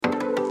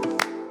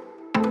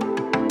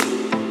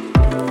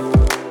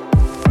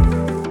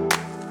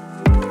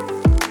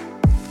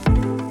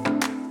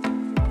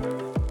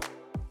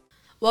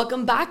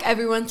Welcome back,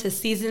 everyone, to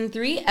Season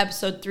 3,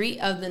 Episode 3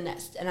 of The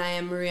Nest. And I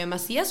am Maria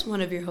Macias,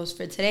 one of your hosts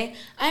for today.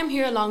 I am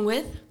here along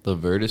with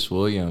Levertis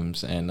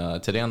Williams.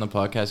 And today on the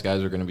podcast,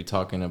 guys, we're going to be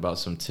talking about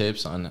some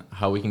tips on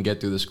how we can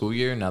get through the school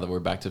year now that we're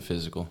back to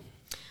physical.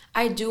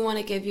 I do want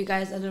to give you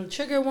guys a little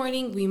trigger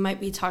warning. We might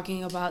be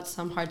talking about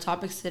some hard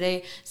topics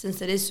today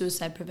since it is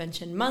Suicide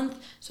Prevention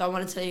Month. So I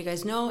want to let you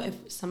guys know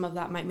if some of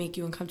that might make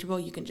you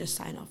uncomfortable, you can just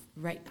sign off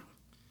right now.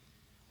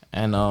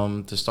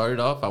 And to start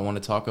it off, I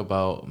want to talk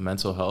about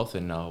mental health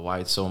and why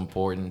it's so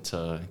important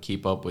to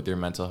keep up with your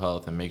mental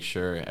health and make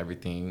sure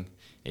everything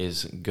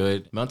is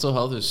good. Mental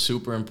health is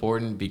super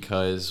important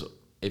because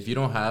if you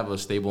don't have a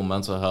stable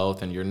mental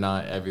health and you're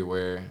not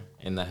everywhere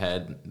in the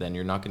head, then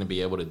you're not going to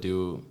be able to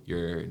do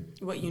your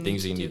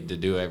things you need to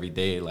do every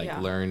day, like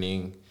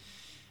learning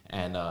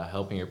and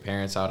helping your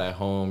parents out at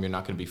home. You're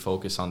not going to be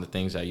focused on the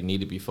things that you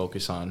need to be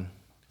focused on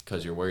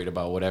because you're worried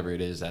about whatever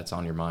it is that's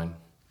on your mind.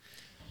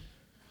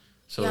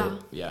 So,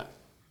 yeah,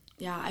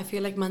 I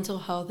feel like mental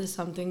health is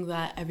something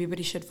that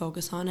everybody should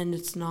focus on, and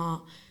it's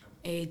not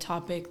a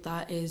topic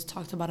that is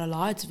talked about a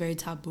lot. It's very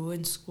taboo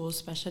in school,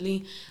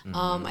 especially.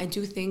 Mm-hmm. I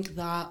do think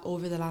that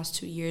over the last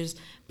 2 years,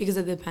 because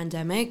of the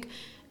pandemic,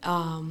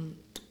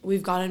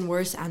 we've gotten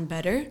worse and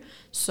better.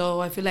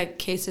 So I feel like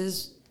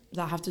cases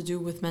that have to do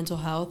with mental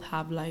health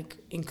have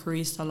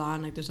increased a lot,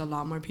 and there's a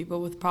lot more people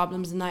with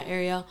problems in that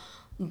area.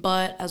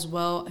 But as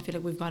well, I feel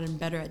like we've gotten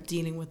better at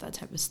dealing with that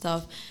type of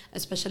stuff,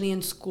 especially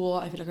in school.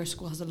 I feel like our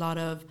school has a lot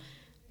of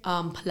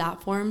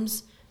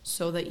platforms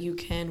so that you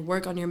can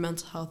work on your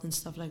mental health and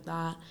stuff like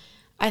that.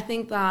 I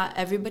think that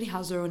everybody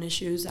has their own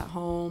issues at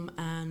home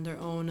and their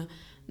own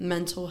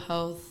mental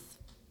health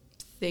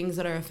things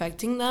that are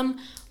affecting them.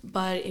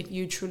 But if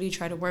you truly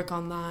try to work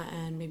on that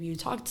and maybe you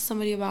talk to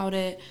somebody about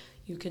it,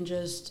 you can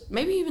just,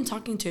 maybe even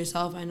talking to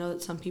yourself. I know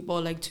that some people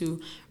like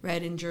to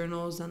write in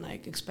journals and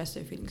express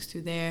their feelings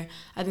through there.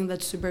 I think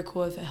that's super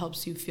cool if it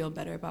helps you feel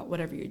better about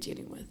whatever you're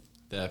dealing with.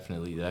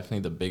 Definitely.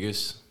 The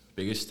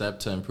biggest step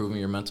to improving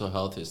your mental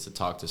health is to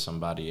talk to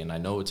somebody. And I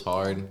know it's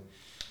hard.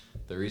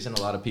 The reason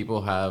a lot of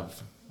people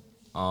have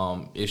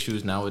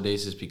issues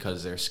nowadays is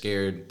because they're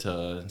scared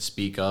to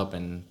speak up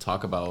and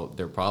talk about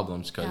their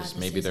problems because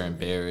maybe they're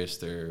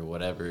embarrassed or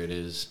whatever it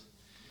is.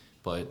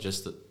 But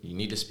you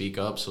need to speak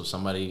up so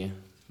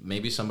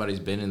maybe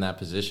somebody's been in that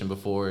position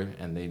before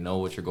and they know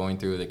what you're going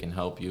through. They can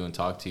help you and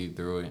talk to you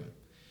through it.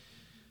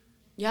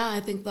 Yeah,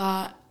 I think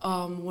that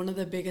one of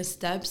the biggest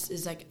steps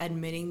is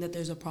admitting that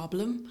there's a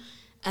problem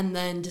and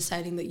then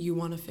deciding that you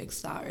want to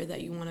fix that or that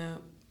you want to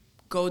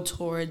go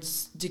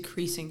towards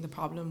decreasing the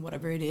problem,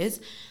 whatever it is.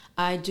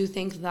 I do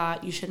think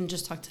that you shouldn't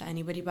just talk to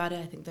anybody about it.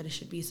 I think that it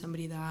should be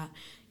somebody that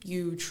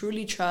you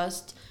truly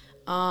trust.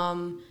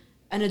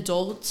 An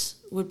adult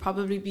would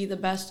probably be the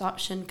best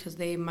option because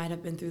they might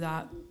have been through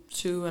that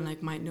too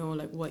and might know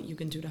what you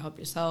can do to help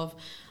yourself.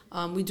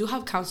 We do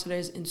have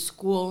counselors in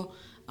school.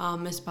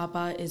 Miss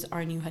Papa is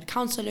our new head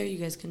counselor. You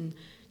guys can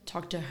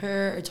talk to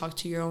her or talk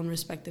to your own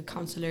respective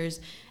counselors.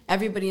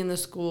 Everybody in the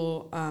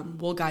school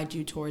will guide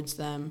you towards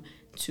them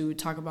to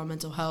talk about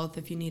mental health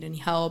if you need any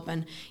help.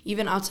 And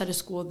even outside of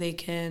school, they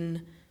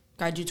can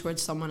guide you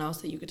towards someone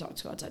else that you could talk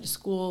to outside of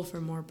school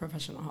for more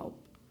professional help.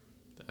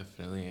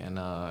 Definitely. And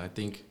I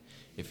think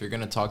if you're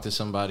going to talk to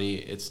somebody,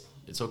 it's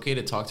okay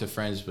to talk to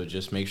friends, but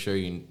just make sure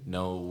you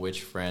know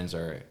which friends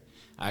are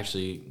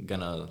actually going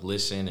to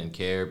listen and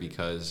care,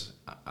 because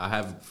I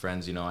have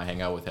friends, I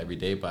hang out with every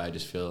day, but I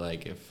just feel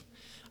like if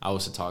I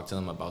was to talk to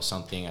them about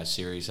something as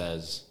serious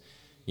as,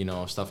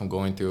 stuff I'm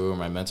going through or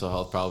my mental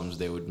health problems,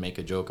 they would make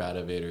a joke out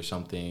of it or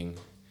something.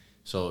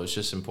 So it's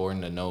just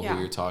important to know who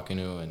you're talking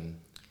to and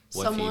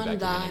what feedback you're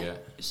going to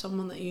get.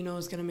 Someone that you know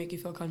is going to make you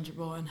feel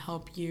comfortable and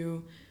help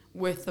you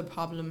with the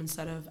problem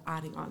instead of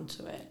adding on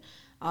to it.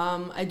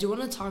 I do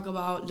want to talk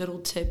about little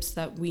tips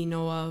that we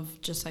know of,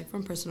 just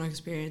from personal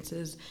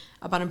experiences,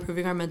 about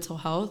improving our mental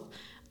health.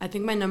 I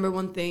think my number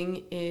one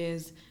thing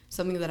is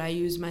something that I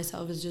use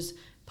myself is just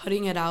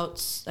putting it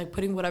out,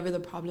 putting whatever the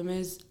problem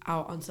is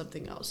out on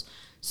something else.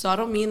 So I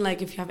don't mean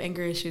if you have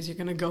anger issues, you're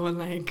going to go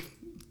and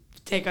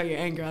take out your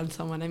anger on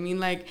someone. I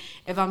mean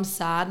if I'm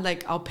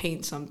sad, I'll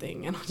paint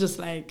something and I'll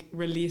just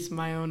release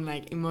my own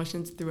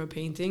emotions through a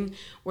painting,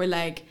 where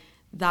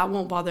that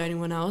won't bother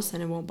anyone else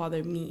and it won't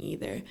bother me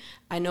either.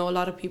 I know a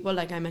lot of people,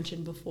 like I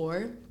mentioned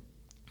before,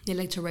 they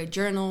like to write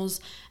journals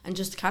and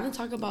just kind of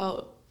talk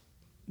about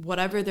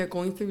whatever they're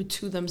going through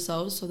to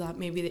themselves, so that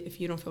maybe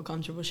if you don't feel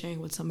comfortable sharing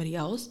with somebody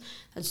else,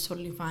 that's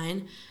totally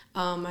fine.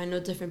 I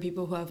know different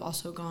people who have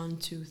also gone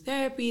to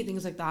therapy,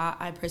 things like that.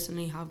 I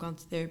personally have gone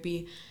to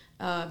therapy.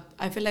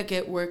 I feel like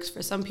it works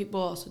for some people,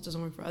 also it doesn't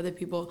work for other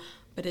people,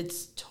 but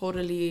it's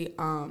totally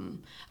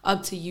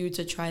up to you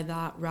to try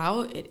that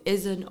route. It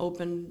is an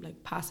open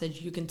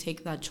passage. You can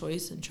take that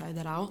choice and try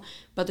that out,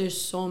 but there's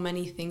so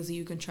many things that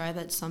you can try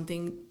that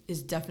something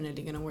is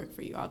definitely going to work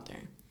for you out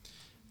there.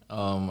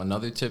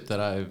 Another tip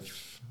that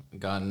I've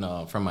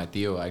gotten from my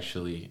Theo,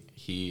 actually,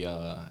 he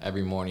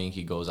every morning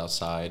he goes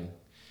outside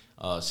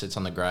sits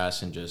on the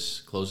grass and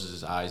just closes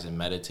his eyes and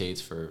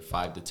meditates for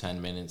 5 to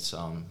 10 minutes.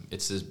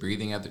 It's this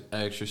breathing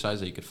exercise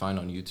that you could find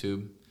on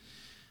YouTube.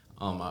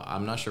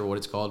 I'm not sure what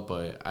it's called,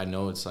 but I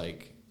know it's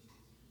like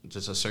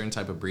just a certain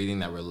type of breathing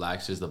that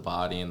relaxes the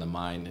body and the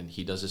mind. And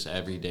he does this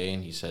every day,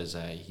 and he says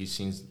that he's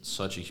seen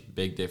such a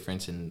big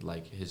difference in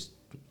like his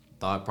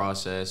thought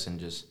process and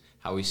just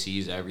how he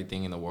sees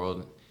everything in the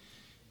world.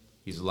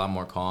 He's a lot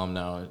more calm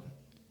now.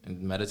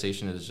 And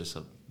meditation is just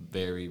a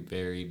very,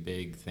 very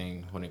big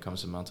thing when it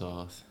comes to mental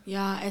health.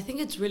 Yeah, I think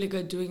it's really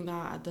good doing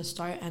that at the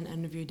start and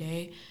end of your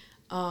day.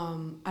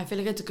 I feel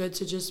like it's good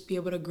to just be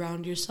able to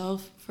ground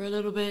yourself for a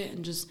little bit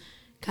and just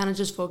kind of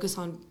just focus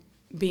on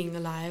being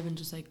alive and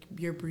just like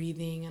your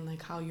breathing and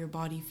like how your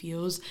body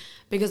feels.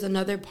 Because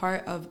another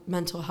part of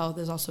mental health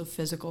is also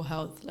physical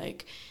health.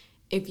 Like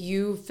if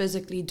you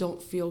physically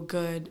don't feel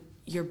good,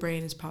 your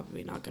brain is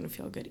probably not going to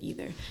feel good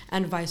either,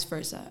 and vice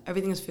versa.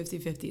 Everything is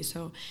 50-50.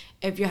 So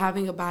if you're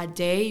having a bad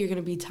day, you're going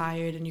to be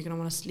tired and you're going to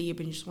want to sleep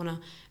and you just want to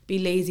be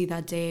lazy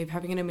that day. If you're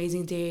having an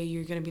amazing day,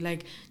 you're going to be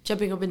like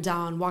jumping up and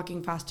down,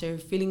 walking faster,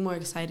 feeling more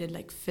excited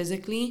like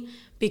physically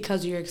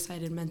because you're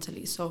excited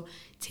mentally. So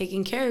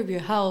taking care of your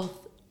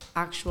health,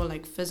 actual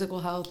like physical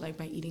health, like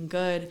by eating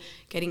good,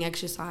 getting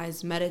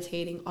exercise,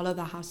 meditating, all of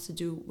that has to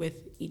do with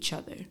each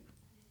other.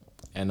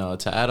 And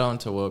to add on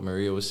to what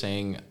Maria was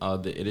saying,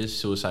 it is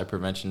Suicide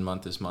Prevention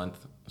Month this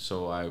month.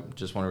 So I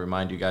just want to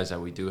remind you guys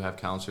that we do have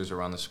counselors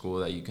around the school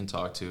that you can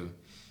talk to.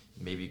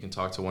 Maybe you can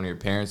talk to one of your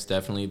parents,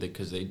 definitely,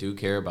 because they do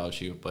care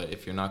about you. But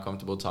if you're not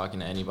comfortable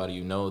talking to anybody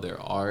you know,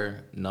 there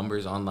are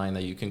numbers online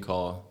that you can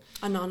call.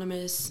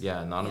 Anonymous.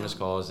 Yeah, anonymous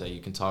calls that you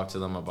can talk to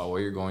them about what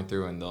you're going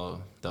through, and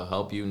they'll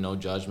help you. No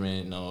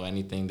judgment, no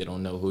anything. They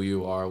don't know who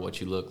you are, what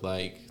you look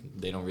like.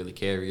 They don't really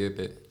care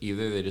either.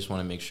 They just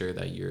want to make sure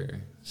that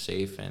you're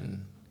safe.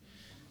 And,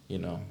 you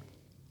know,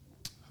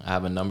 I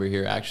have a number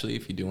here, actually,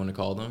 if you do want to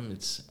call them.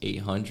 It's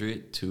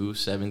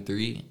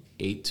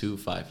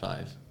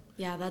 800-273-8255.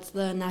 Yeah, that's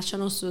the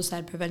National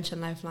Suicide Prevention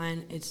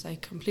Lifeline. It's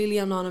like completely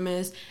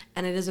anonymous,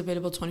 and it is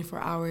available 24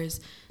 hours.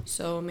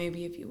 So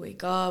maybe if you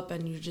wake up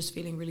and you're just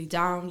feeling really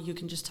down, you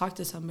can just talk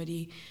to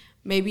somebody.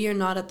 Maybe you're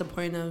not at the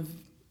point of,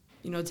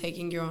 you know,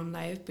 taking your own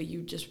life, but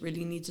you just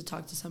really need to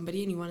talk to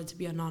somebody and you want it to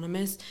be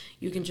anonymous.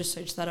 You can just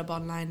search that up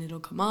online. It'll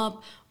come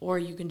up, or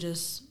you can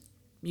just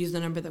use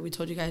the number that we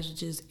told you guys,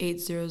 which is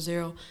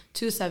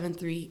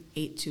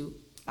 800-273-8255.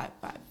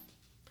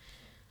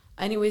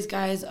 Anyways,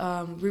 guys,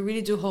 we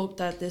really do hope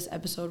that this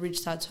episode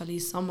reached out to at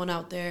least someone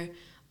out there.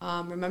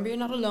 Remember, you're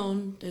not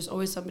alone. There's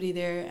always somebody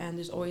there, and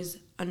there's always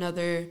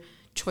another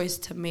choice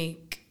to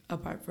make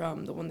apart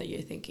from the one that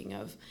you're thinking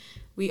of.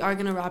 We are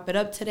going to wrap it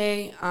up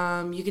today.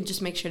 You can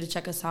just make sure to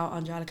check us out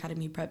on Dry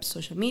Academy Prep's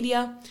social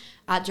media,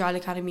 at Dry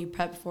Academy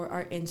Prep for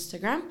our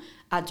Instagram,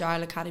 at Dry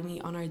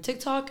Academy on our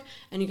TikTok,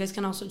 and you guys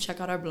can also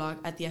check out our blog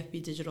at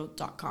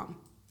thefbdigital.com.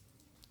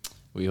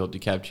 We hope to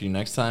capture you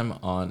next time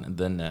on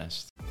The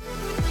Nest.